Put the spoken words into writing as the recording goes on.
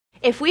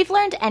If we've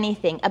learned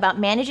anything about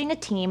managing a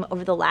team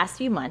over the last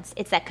few months,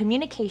 it's that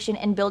communication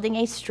and building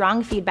a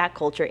strong feedback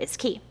culture is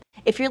key.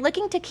 If you're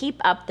looking to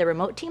keep up the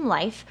remote team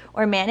life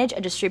or manage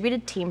a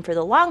distributed team for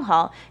the long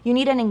haul, you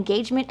need an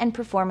engagement and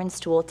performance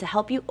tool to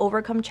help you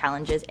overcome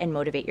challenges and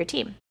motivate your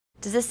team.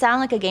 Does this sound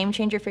like a game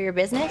changer for your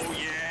business?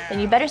 Then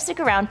you better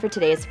stick around for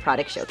today's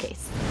product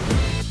showcase.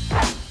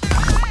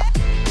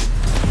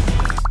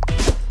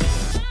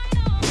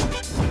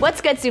 What's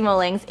good,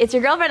 Sumolings? It's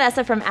your girl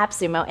Vanessa from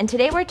AppSumo, and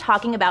today we're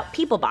talking about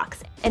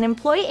Peoplebox, an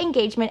employee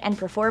engagement and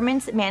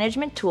performance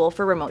management tool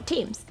for remote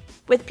teams.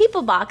 With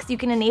Peoplebox, you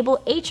can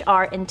enable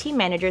HR and team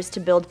managers to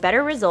build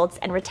better results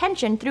and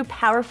retention through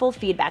powerful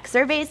feedback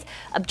surveys,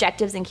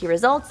 objectives and key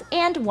results,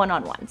 and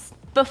one-on-ones.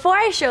 Before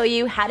I show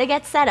you how to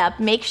get set up,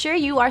 make sure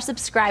you are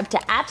subscribed to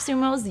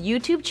AppSumo's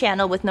YouTube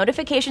channel with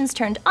notifications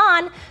turned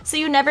on so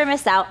you never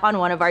miss out on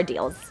one of our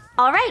deals.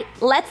 All right,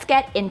 let's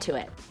get into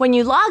it. When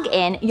you log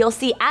in, you'll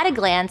see at a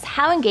glance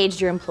how engaged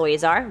your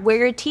employees are, where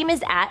your team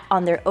is at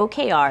on their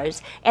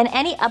OKRs, and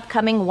any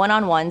upcoming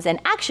one-on-ones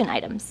and action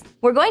items.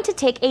 We're going to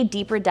take a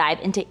deeper dive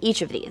into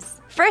each of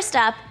these. First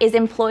up is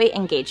employee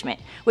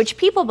engagement, which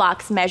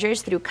Peoplebox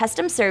measures through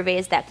custom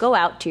surveys that go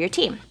out to your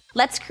team.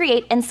 Let's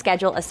create and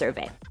schedule a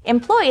survey.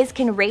 Employees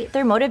can rate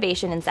their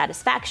motivation and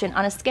satisfaction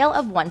on a scale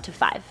of 1 to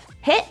 5.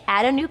 Hit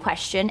Add a New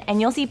Question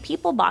and you'll see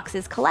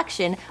Peoplebox's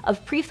collection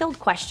of pre-filled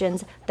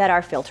questions that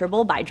are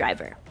filterable by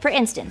driver. For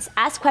instance,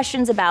 ask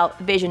questions about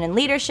vision and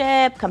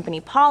leadership,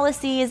 company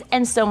policies,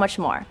 and so much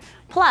more.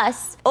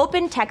 Plus,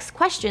 open text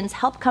questions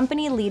help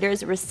company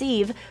leaders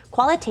receive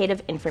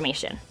qualitative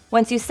information.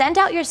 Once you send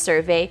out your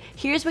survey,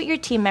 here's what your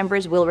team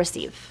members will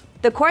receive.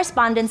 The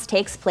correspondence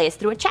takes place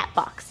through a chat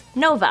box,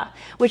 Nova,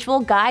 which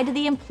will guide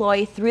the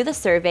employee through the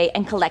survey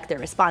and collect their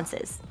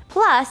responses.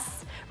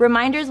 Plus,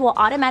 reminders will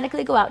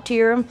automatically go out to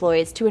your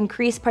employees to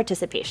increase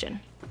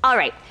participation. All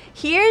right,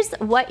 here's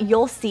what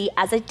you'll see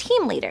as a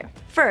team leader.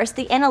 First,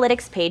 the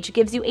analytics page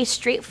gives you a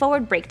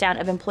straightforward breakdown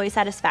of employee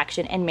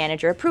satisfaction and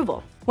manager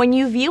approval. When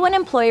you view an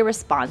employee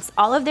response,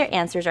 all of their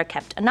answers are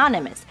kept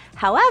anonymous.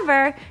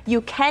 However,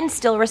 you can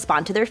still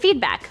respond to their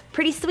feedback.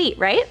 Pretty sweet,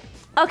 right?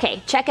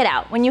 Okay, check it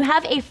out. When you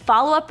have a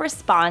follow-up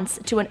response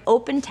to an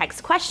open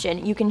text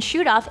question, you can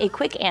shoot off a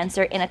quick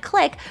answer in a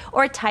click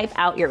or type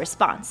out your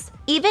response.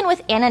 Even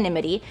with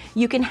anonymity,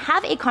 you can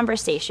have a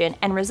conversation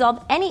and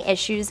resolve any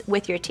issues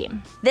with your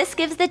team. This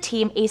gives the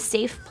team a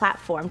safe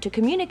platform to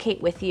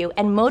communicate with you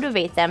and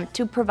motivate them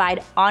to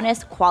provide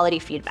honest, quality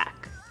feedback.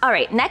 All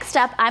right, next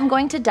up, I'm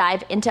going to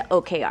dive into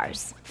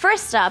OKRs.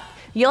 First up,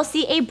 you'll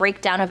see a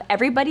breakdown of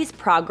everybody's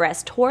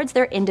progress towards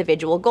their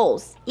individual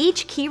goals.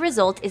 Each key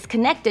result is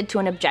connected to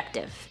an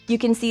objective. You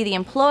can see the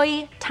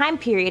employee, time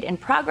period, and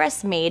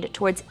progress made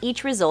towards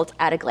each result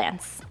at a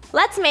glance.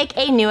 Let's make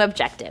a new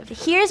objective.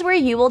 Here's where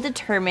you will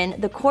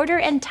determine the quarter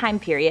and time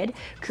period,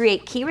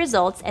 create key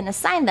results, and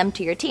assign them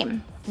to your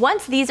team.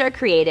 Once these are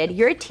created,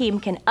 your team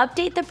can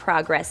update the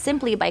progress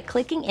simply by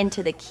clicking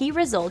into the key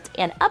result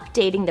and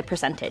updating the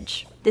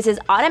percentage. This is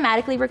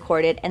automatically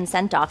recorded and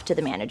sent off to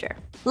the manager.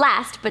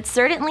 Last, but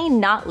certainly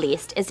not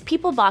least, is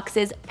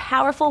Peoplebox's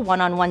powerful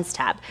one-on-ones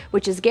tab,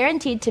 which is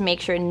guaranteed to make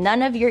sure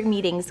none of your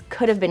meetings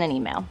could have been an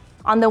email.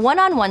 On the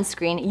one-on-one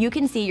screen, you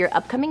can see your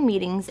upcoming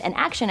meetings and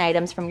action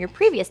items from your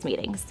previous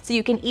meetings, so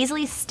you can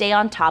easily stay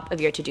on top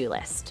of your to-do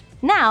list.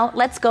 Now,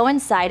 let's go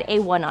inside a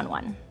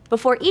one-on-one.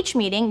 Before each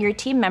meeting, your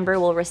team member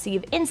will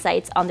receive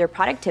insights on their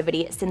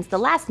productivity since the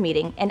last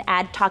meeting and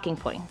add talking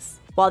points.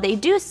 While they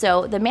do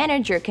so, the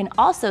manager can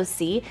also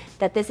see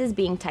that this is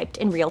being typed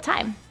in real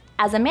time.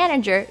 As a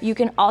manager, you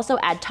can also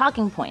add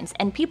talking points,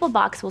 and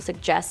Peoplebox will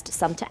suggest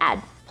some to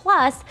add.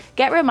 Plus,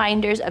 get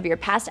reminders of your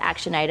past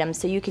action items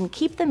so you can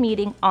keep the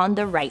meeting on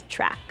the right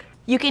track.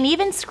 You can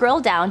even scroll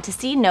down to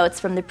see notes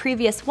from the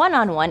previous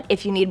one-on-one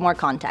if you need more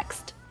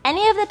context.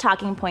 Any of the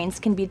talking points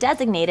can be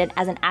designated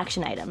as an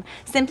action item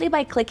simply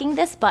by clicking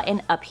this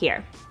button up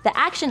here. The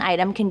action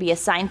item can be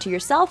assigned to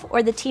yourself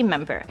or the team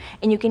member,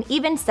 and you can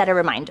even set a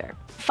reminder.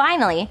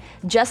 Finally,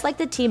 just like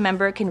the team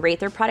member can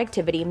rate their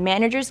productivity,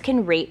 managers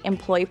can rate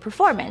employee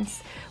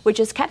performance, which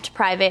is kept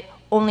private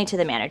only to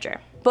the manager.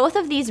 Both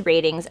of these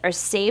ratings are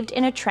saved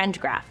in a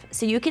trend graph,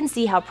 so you can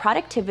see how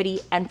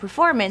productivity and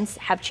performance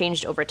have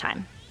changed over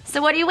time. So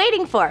what are you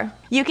waiting for?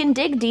 You can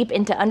dig deep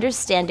into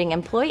understanding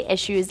employee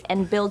issues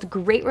and build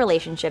great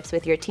relationships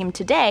with your team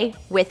today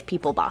with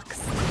Peoplebox.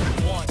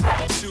 1,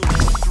 2,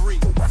 3,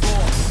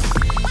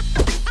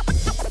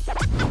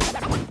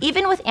 4.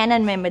 Even with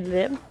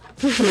anonymity,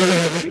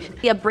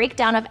 a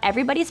breakdown of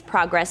everybody's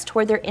progress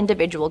toward their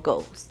individual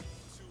goals.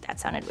 That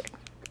sounded weird.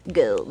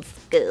 Goals.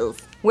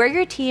 Where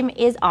your team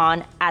is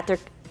on at their...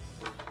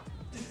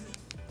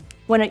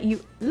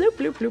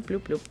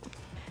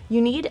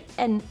 You need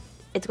an...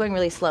 It's going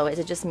really slow. Is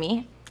it just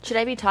me? Should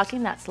I be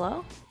talking that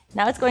slow?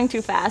 Now it's going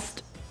too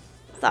fast.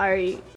 Sorry.